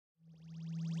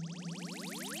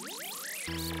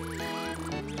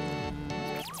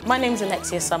My name's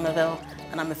Alexia Somerville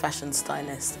and I'm a fashion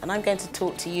stylist, and I'm going to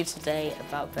talk to you today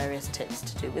about various tips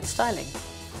to do with styling.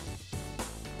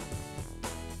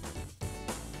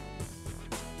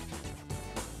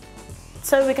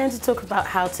 So we're going to talk about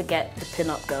how to get the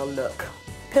pin-up girl look.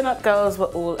 Pin-up girls were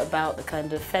all about the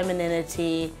kind of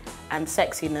femininity and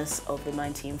sexiness of the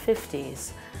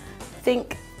 1950s.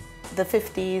 Think the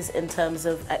 50s in terms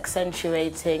of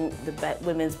accentuating the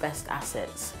women's best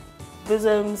assets.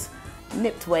 Bosoms,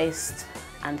 nipped waist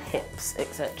and hips,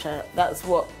 etc. That's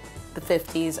what the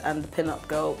 50s and the pin-up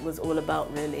girl was all about,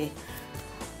 really.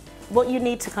 What you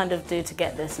need to kind of do to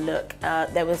get this look,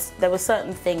 there were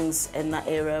certain things in that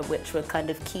era which were kind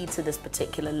of key to this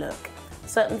particular look.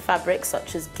 Certain fabrics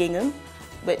such as gingham,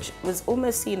 which was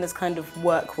almost seen as kind of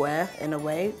workwear in a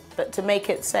way, but to make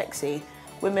it sexy,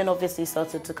 women obviously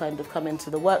started to kind of come into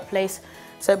the workplace.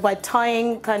 So by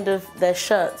tying kind of their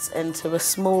shirts into a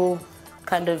small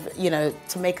kind of,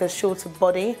 to make a shorter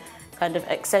body, kind of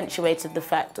accentuated the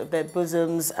fact of their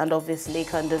bosoms and obviously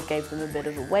kind of gave them a bit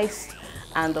of a waist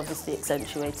and obviously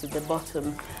accentuated the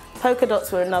bottom. Polka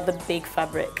dots were another big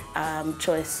fabric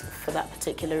choice for that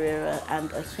particular era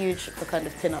and a huge for kind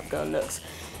of pin-up girl looks.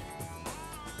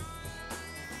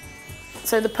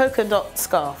 So the polka dot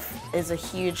scarf is a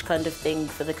huge kind of thing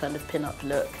for the kind of pin-up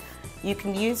look. You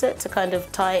can use it to kind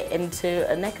of tie it into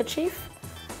a neckerchief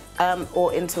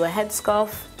or into a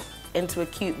headscarf, into a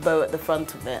cute bow at the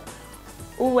front of it.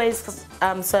 Always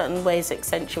certain ways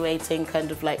accentuating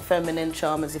kind of like feminine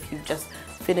charm, as if you've just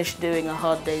finished doing a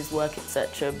hard day's work,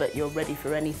 etc., but you're ready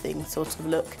for anything sort of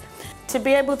look. To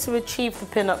be able to achieve the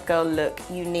pin-up girl look,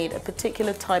 you need a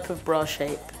particular type of bra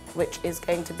shape, which is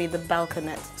going to be the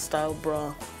balconette style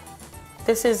bra.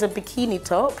 This is a bikini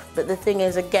top, but the thing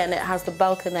is, again, it has the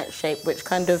balconette shape, which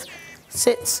kind of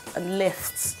sits and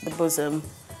lifts the bosom,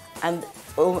 and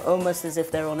almost as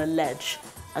if they're on a ledge.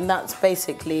 And that's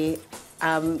basically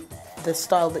the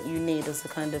style that you need as the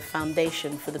kind of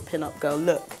foundation for the pin-up girl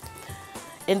look.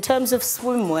 In terms of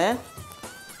swimwear,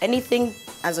 anything,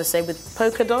 as I say, with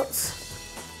polka dots,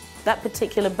 that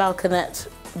particular balconette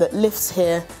that lifts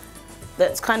here,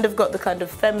 that's kind of got the kind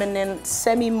of feminine,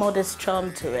 semi-modest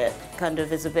charm to it, kind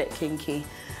of is a bit kinky,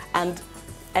 and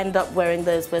end up wearing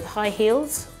those with high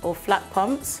heels or flat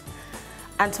pumps.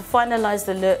 And to finalise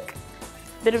the look,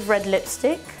 a bit of red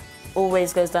lipstick,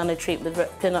 always goes down a treat with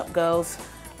pin-up girls,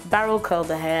 barrel curl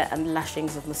the hair and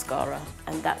lashings of mascara,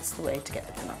 and that's the way to get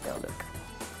the pin-up girl look.